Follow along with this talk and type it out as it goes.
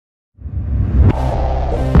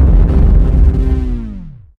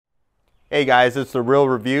Hey guys, it's The Real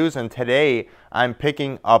Reviews, and today I'm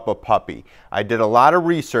picking up a puppy. I did a lot of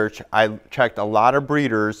research, I checked a lot of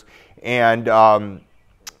breeders and a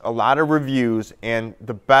lot of reviews, and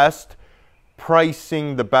the best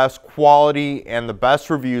pricing, the best quality, and the best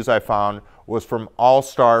reviews I found was from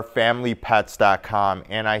allstarfamilypets.com,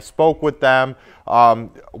 and I spoke with them.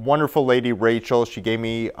 Wonderful lady Rachel, she gave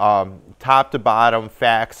me top to bottom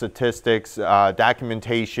facts, statistics,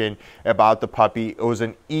 documentation about the puppy. It was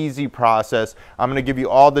an easy process. I'm going to give you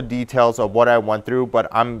all the details of what I went through, but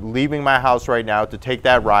I'm leaving my house right now to take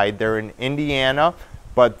that ride. They're in Indiana,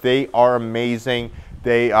 but they are amazing.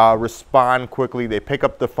 They respond quickly. They pick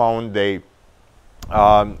up the phone.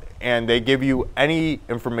 And they give you any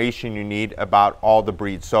information you need about all the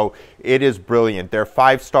breeds. So it is brilliant. They're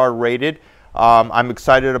 5-star rated. I'm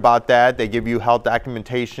excited about that. They give you health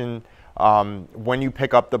documentation when you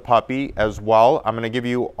pick up the puppy as well. I'm going to give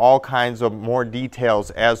you all kinds of more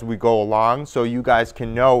details as we go along so you guys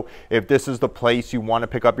can know if this is the place you want to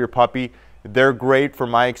pick up your puppy. They're great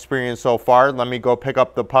from my experience so far. Let me go pick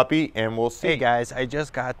up the puppy and we'll see. Hey guys, I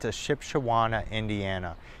just got to Shipshewana,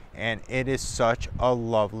 Indiana, and it is such a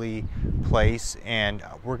lovely place, and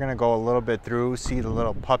we're gonna go a little bit through, see the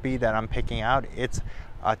little puppy that I'm picking out. It's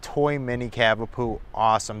a toy mini Cavapoo.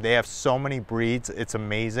 Awesome. They have so many breeds, it's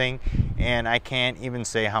amazing, and I can't even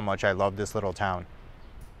say how much I love this little town.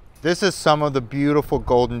 This is some of the beautiful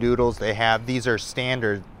golden doodles they have. These are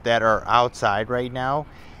standard that are outside right now,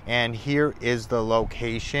 and here is the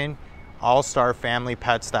location.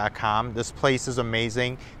 allstarfamilypets.com. This place is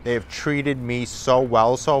amazing. They have treated me so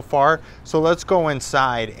well so far. So let's go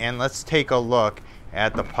inside and let's take a look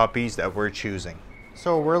at the puppies that we're choosing.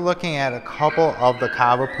 So we're looking at a couple of the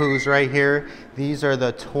Cavapoos right here. These are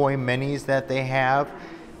the toy minis that they have.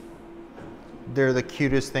 They're the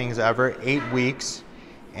cutest things ever, 8 weeks.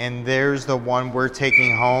 And there's the one we're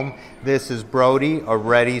taking home. This is Brody,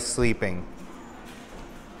 already sleeping.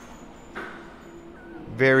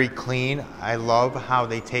 Very clean. I love how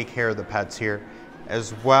they take care of the pets here,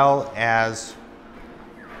 as well as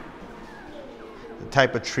the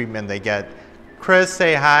type of treatment they get. Chris,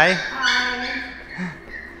 say hi. Hi.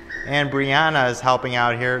 And Brianna is helping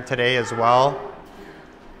out here today as well.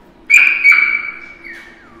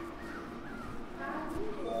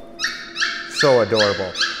 So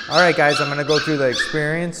adorable. All right, guys, I'm gonna go through the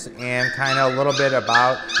experience and kind of a little bit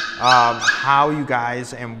about how you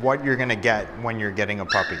guys and what you're gonna get when you're getting a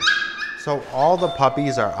puppy. So all the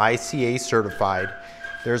puppies are ICA certified.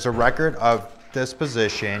 There's a record of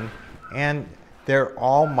disposition, and they're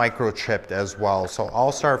all microchipped as well. So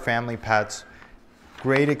All Star Family Pets,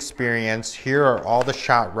 great experience. Here are all the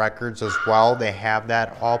shot records as well. They have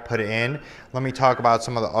that all put in. Let me talk about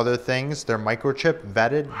some of the other things. They're microchipped,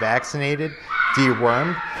 vetted, vaccinated,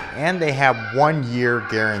 dewormed, and they have 1-year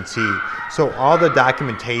guarantee. So all the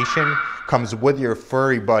documentation comes with your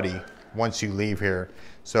furry buddy once you leave here.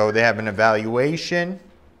 So they have an evaluation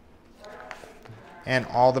and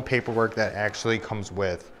all the paperwork that actually comes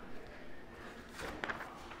with.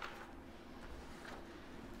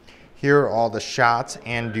 Here are all the shots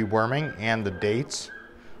and deworming and the dates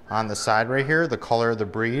on the side right here, the color of the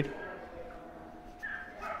breed.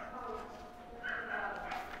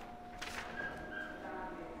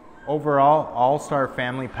 Overall,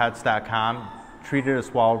 allstarfamilypets.com treated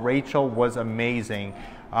us well. Rachel was amazing,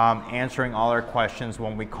 answering all our questions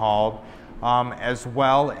when we called, as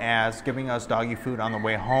well as giving us doggy food on the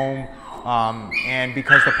way home. And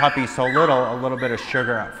because the puppy's so little, a little bit of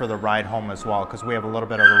sugar for the ride home as well, because we have a little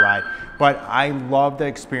bit of a ride. But I love the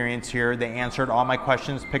experience here. They answered all my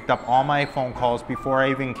questions, picked up all my phone calls before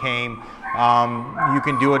I even came. You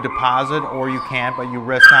can do a deposit or you can't, but you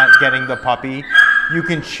risk not getting the puppy. You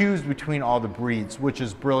can choose between all the breeds, which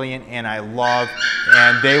is brilliant and I love.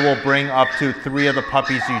 And they will bring up to 3 of the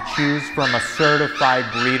puppies you choose from a certified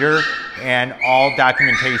breeder, and all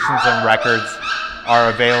documentations and records are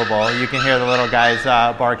available. You can hear the little guys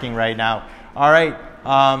barking right now. All right,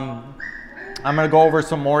 I'm gonna go over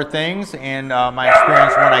some more things and my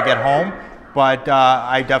experience when I get home, but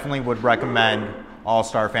I definitely would recommend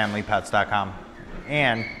allstarfamilypets.com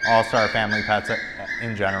and All Star Family Pets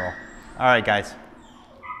in general. All right, guys.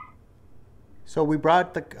 So we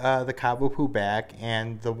brought the Cavapoo back,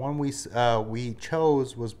 and the one we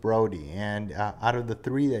chose was Brody. And out of the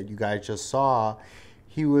 3 that you guys just saw,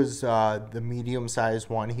 he was the medium-sized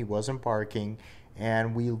one. He wasn't barking,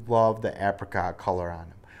 and we love the apricot color on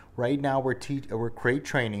him. Right now we're crate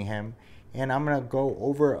training him, and I'm gonna go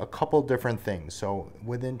over a couple different things. So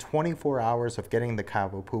within 24 hours of getting the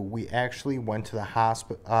Cavapoo, we actually went to the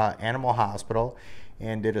animal hospital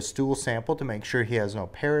and did a stool sample to make sure he has no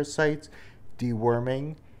parasites,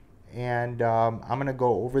 deworming, and I'm going to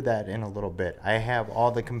go over that in a little bit. I have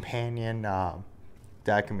all the companion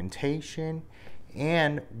documentation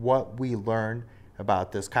and what we learned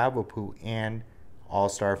about this Cavapoo and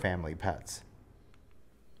All-Star Family Pets.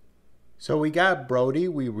 So we got Brody,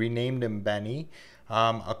 we renamed him Benny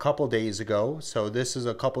a couple days ago. So this is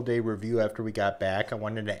a couple day review after we got back. I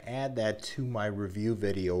wanted to add that to my review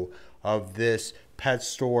video of this pet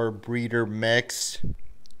store breeder mix.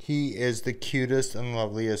 He is the cutest and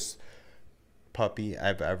loveliest puppy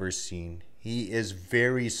I've ever seen. He is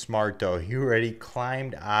very smart though. He already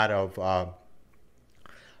climbed out of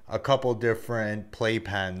a couple different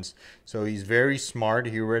playpens. So he's very smart.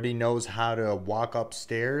 He already knows how to walk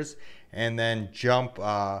upstairs and then jump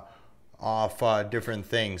off different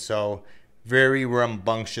things. So very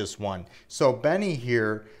rambunctious one. So Benny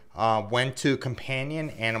here went to Companion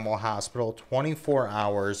Animal Hospital 24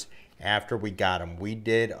 hours after we got him. We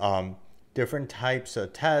did different types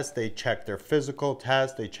of tests. They checked their physical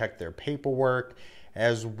test, they checked their paperwork,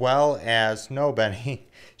 as well as, no, Benny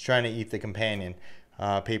is trying to eat the companion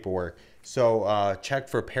paperwork. So checked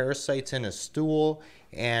for parasites in his stool,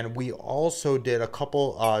 and we also did a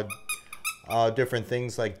couple different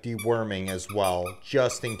things like deworming as well,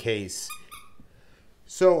 just in case.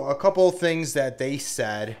 So a couple of things that they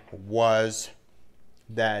said was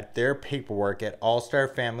that their paperwork at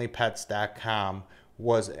allstarfamilypets.com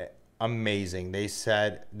was amazing. They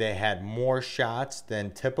said they had more shots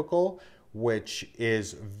than typical, which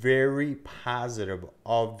is very positive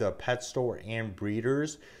of the pet store and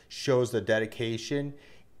breeders. Shows the dedication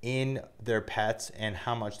in their pets and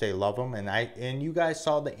how much they love them. And you guys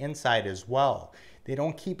saw the inside as well. They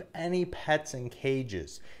don't keep any pets in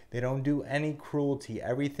cages. They don't do any cruelty.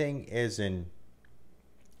 Everything is in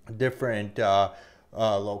different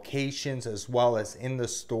locations, as well as in the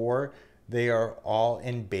store. They are all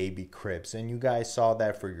in baby cribs, and you guys saw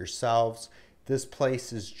that for yourselves. This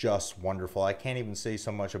place is just wonderful. I can't even say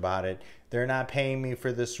so much about it. They're not paying me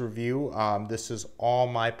for this review. This is all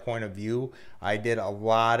my point of view. I did a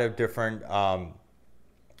lot of different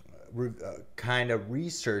kind of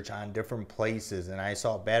research on different places, and I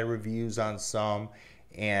saw bad reviews on some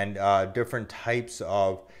and different types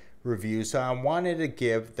of reviews. So I wanted to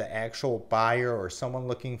give the actual buyer or someone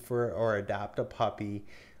looking for or adopt a puppy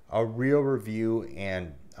a real review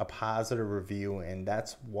and a positive review, and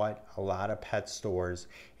that's what a lot of pet stores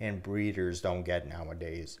and breeders don't get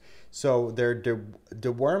nowadays. So their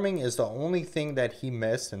deworming is the only thing that he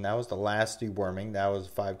missed, and that was the last deworming. That was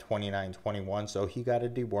 5/29/21, so he got a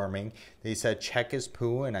deworming. They said check his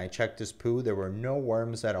poo, and I checked his poo. There were no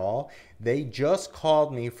worms at all. They just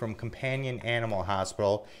called me from Companion Animal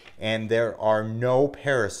Hospital, and there are no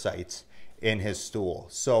parasites in his stool.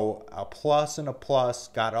 So a plus and a plus.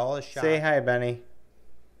 Got all his shots. Say hi, Benny.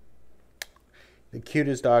 The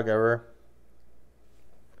cutest dog ever.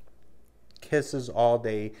 Kisses all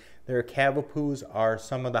day. Their Cavapoos are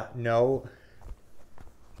some of the, no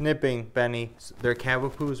nipping, Benny. Their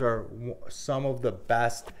Cavapoos are some of the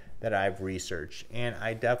best that I've researched, and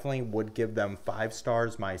I definitely would give them 5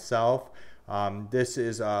 stars myself. This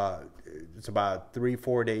is it's about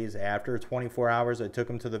 3-4 days after 24 hours. I took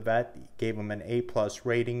him to the vet, gave him an A+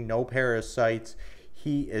 rating, no parasites.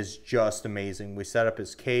 He is just amazing. We set up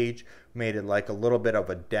his cage, made it like a little bit of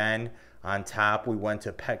a den on top. We went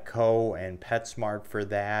to Petco and PetSmart for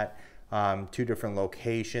that, 2 different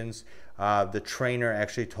locations. The trainer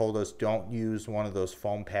actually told us don't use one of those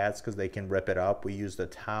foam pads because they can rip it up. We used a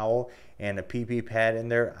towel and a pee-pee pad in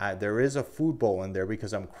there. There is a food bowl in there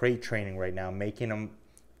because I'm crate training right now, making him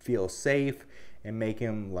feel safe and make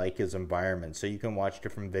him like his environment. So you can watch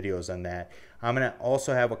different videos on that. I'm going to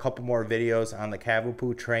also have a couple more videos on the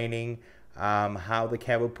Cavapoo training, how the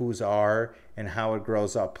Cavapoos are and how it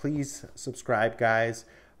grows up. Please subscribe, guys.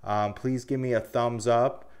 Please give me a thumbs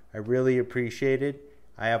up. I really appreciate it.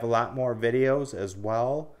 I have a lot more videos as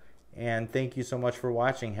well. And thank you so much for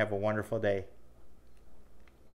watching. Have a wonderful day.